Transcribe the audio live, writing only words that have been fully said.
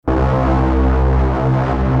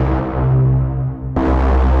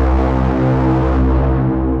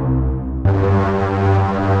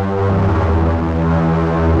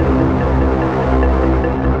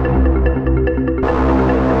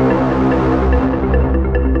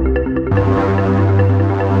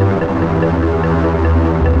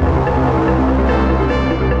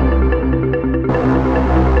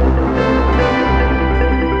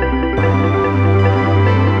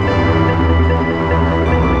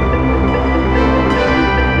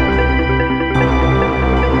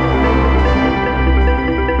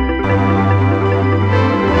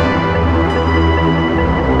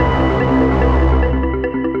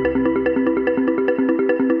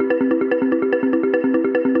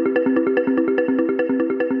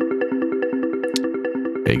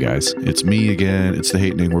Hey guys, it's me again. It's the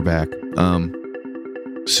Hatening. We're back.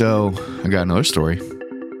 So I got another story.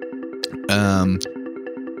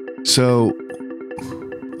 So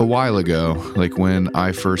a while ago, like when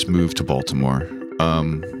I first moved to Baltimore,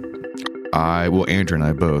 Andrew and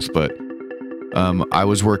I both, but I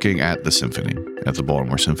was working at the Symphony, at the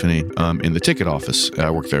Baltimore Symphony, in the ticket office. I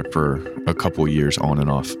worked there for a couple years on and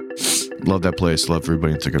off. Love that place. Love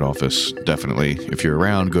everybody in the ticket office. Definitely. If you're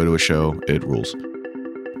around, go to a show. It rules.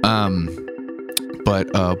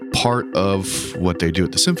 But part of what they do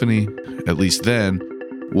at the Symphony, at least then,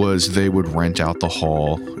 was they would rent out the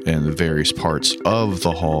hall and the various parts of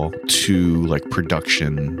the hall to like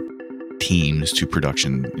production teams, to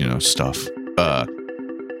production, stuff.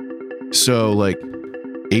 So like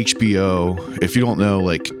HBO, if you don't know,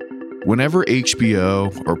 like whenever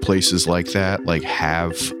HBO or places like that, like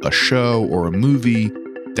have a show or a movie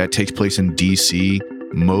that takes place in DC,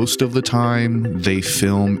 most of the time they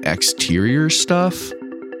film exterior stuff,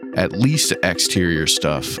 at least exterior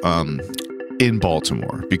stuff, in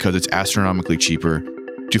Baltimore, because it's astronomically cheaper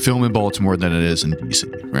to film in Baltimore than it is in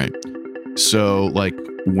DC, right? So like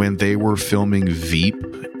when they were filming Veep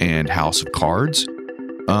and House of Cards,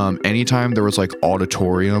 anytime there was like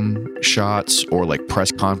auditorium shots or like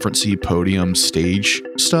press conference-y podium stage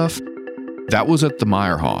stuff, that was at the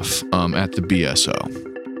Meyerhoff, at the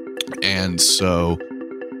BSO. And so,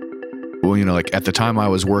 well, like at the time I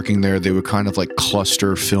was working there, they would kind of like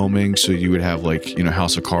cluster filming. So you would have like,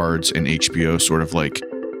 House of Cards and HBO sort of like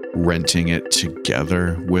renting it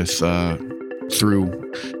together with, like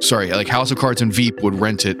House of Cards and Veep would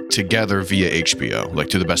rent it together via HBO, like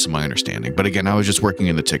to the best of my understanding. But again, I was just working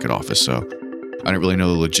in the ticket office, so I didn't really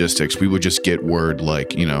know the logistics. We would just get word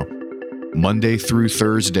like, Monday through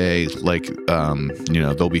Thursday, like,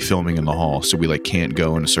 they'll be filming in the hall. So we like can't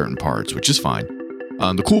go into certain parts, which is fine.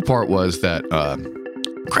 The cool part was that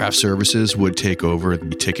craft services would take over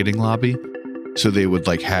the ticketing lobby. So they would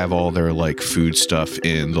like have all their like food stuff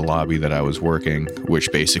in the lobby that I was working,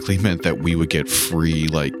 which basically meant that we would get free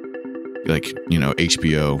like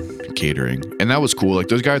HBO catering. And that was cool. Like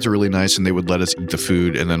those guys are really nice and they would let us eat the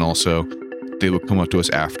food. And then also they would come up to us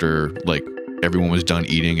after like everyone was done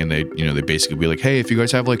eating and they basically be like, hey, if you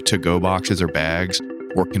guys have like to-go boxes or bags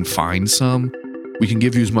or can find some, we can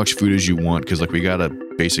give you as much food as you want, because like we gotta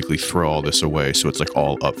basically throw all this away, so it's like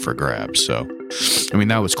all up for grabs. So I mean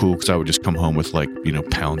that was cool, because I would just come home with like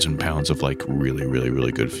pounds and pounds of like really really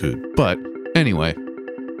really good food. But anyway,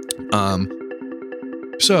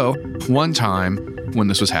 so one time when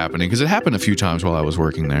this was happening, because it happened a few times while I was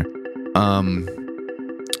working there,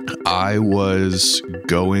 I was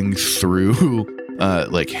going through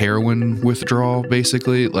like heroin withdrawal,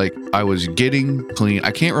 basically. Like I was getting clean.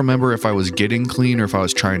 I can't remember if I was getting clean or if I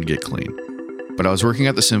was trying to get clean, but I was working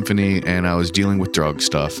at the Symphony and I was dealing with drug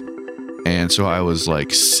stuff. And so I was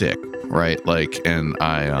like sick, right? Like, and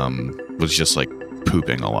I was just like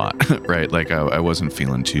pooping a lot, right? Like I wasn't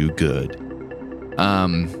feeling too good.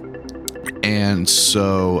 And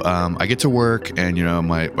so I get to work and,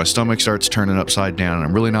 my stomach starts turning upside down and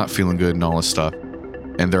I'm really not feeling good and all this stuff.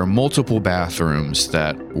 And there are multiple bathrooms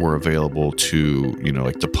that were available to,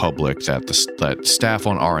 like the public that staff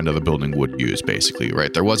on our end of the building would use, basically,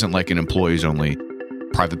 right? There wasn't like an employees only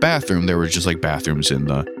private bathroom. There was just like bathrooms in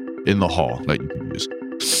the hall that you could use.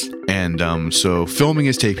 And so filming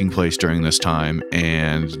is taking place during this time,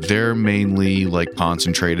 and they're mainly like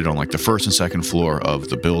concentrated on like the first and second floor of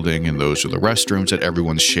the building, and those are the restrooms that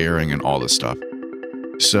everyone's sharing and all this stuff.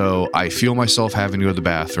 So I feel myself having to go to the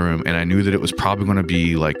bathroom, and I knew that it was probably going to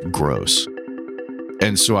be like gross.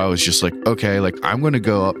 And so I was just like, okay, like I'm going to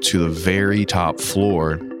go up to the very top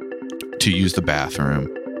floor to use the bathroom.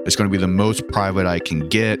 It's going to be the most private I can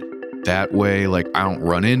get. That way, like I don't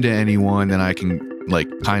run into anyone, and I can like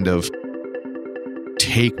kind of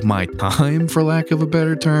take my time, for lack of a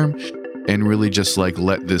better term, and really just like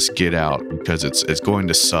let this get out, because it's going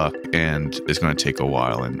to suck and it's going to take a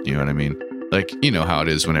while. And you know what I mean? Like, you know how it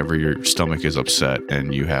is whenever your stomach is upset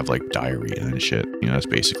and you have like diarrhea and shit. That's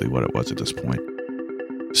basically what it was at this point.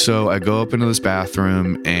 So I go up into this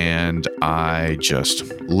bathroom and I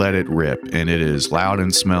just let it rip, and it is loud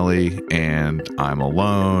and smelly, and I'm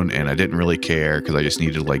alone, and I didn't really care because I just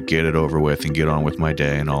needed to like get it over with and get on with my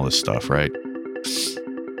day and all this stuff, right?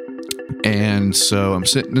 And so I'm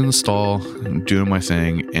sitting in the stall, I'm doing my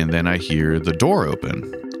thing, and then I hear the door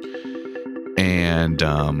open. And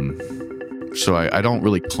so I don't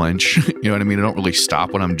really clench, you know what I mean? I don't really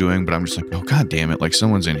stop what I'm doing, but I'm just like, oh, God damn it, like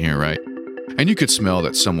someone's in here, right? And you could smell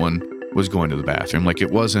that someone was going to the bathroom. Like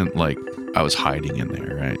it wasn't like I was hiding in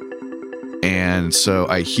there, right? And so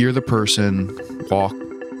I hear the person walk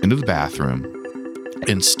into the bathroom,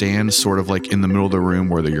 and stand sort of like in the middle of the room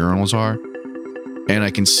where the urinals are. And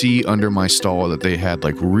I can see under my stall that they had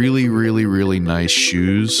like really, really, really nice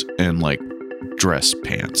shoes and like dress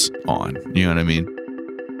pants on. You know what I mean?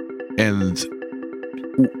 And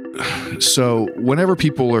so whenever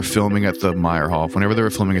people are filming at the Meyerhof, whenever they were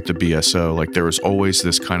filming at the BSO, like there was always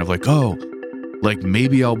this kind of like, oh, like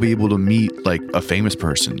maybe I'll be able to meet like a famous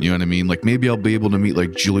person. You know what I mean? Like maybe I'll be able to meet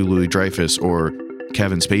like Julia Louis-Dreyfus or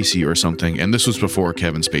Kevin Spacey or something. And this was before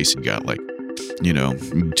Kevin Spacey got like, you know,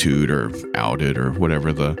 Me Too'd or outed or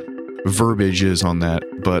whatever the verbiage is on that.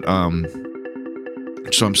 But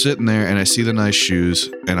so I'm sitting there and I see the nice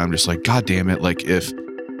shoes and I'm just like, God damn it. Like if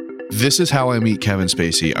this is how I meet Kevin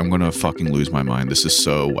Spacey, I'm going to fucking lose my mind. This is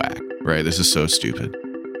so whack, right? This is so stupid.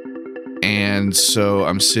 And so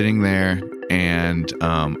I'm sitting there and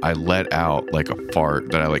I let out like a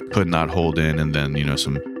fart that I like could not hold in. And then, you know,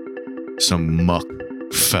 some muck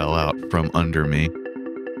fell out from under me.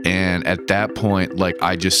 And at that point, like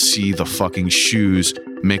I just see the fucking shoes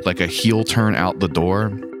make like a heel turn out the door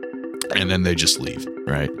and then they just leave,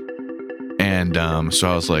 right? And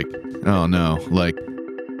so I was like, oh no, like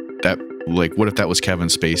that, like what if that was Kevin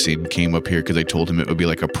Spacey and came up here because they told him it would be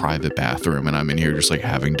like a private bathroom and I'm in here just like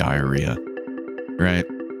having diarrhea, right?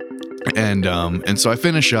 And so I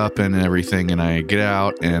finish up and everything and I get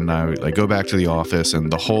out and I go back to the office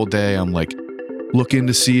and the whole day I'm like looking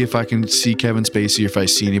to see if I can see Kevin Spacey, if I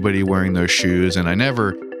see anybody wearing those shoes. And I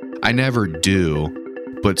never do.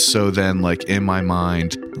 But so then like in my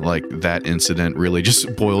mind, like that incident really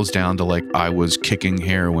just boils down to like I was kicking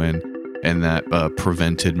heroin and that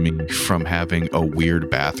prevented me from having a weird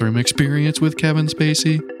bathroom experience with Kevin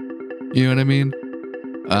Spacey. You know what I mean?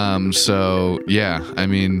 So yeah, I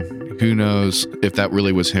mean, who knows if that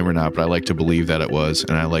really was him or not, but I like to believe that it was.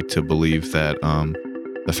 And I like to believe that,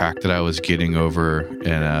 the fact that I was getting over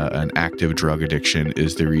an active drug addiction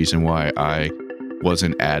is the reason why I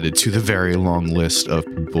wasn't added to the very long list of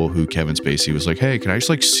people who Kevin Spacey was like, hey, can I just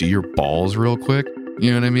like see your balls real quick?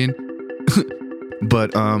 You know what I mean?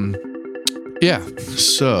 But, yeah,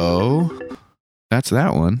 so that's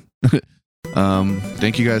that one.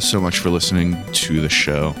 Thank you guys so much for listening to the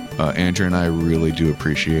show. Andrew and I really do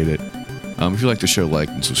appreciate it. If you like the show, like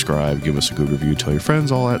and subscribe, give us a good review, tell your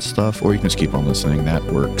friends, all that stuff, or you can just keep on listening. That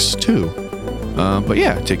works too. But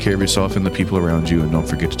yeah, take care of yourself and the people around you, and don't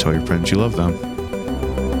forget to tell your friends you love them.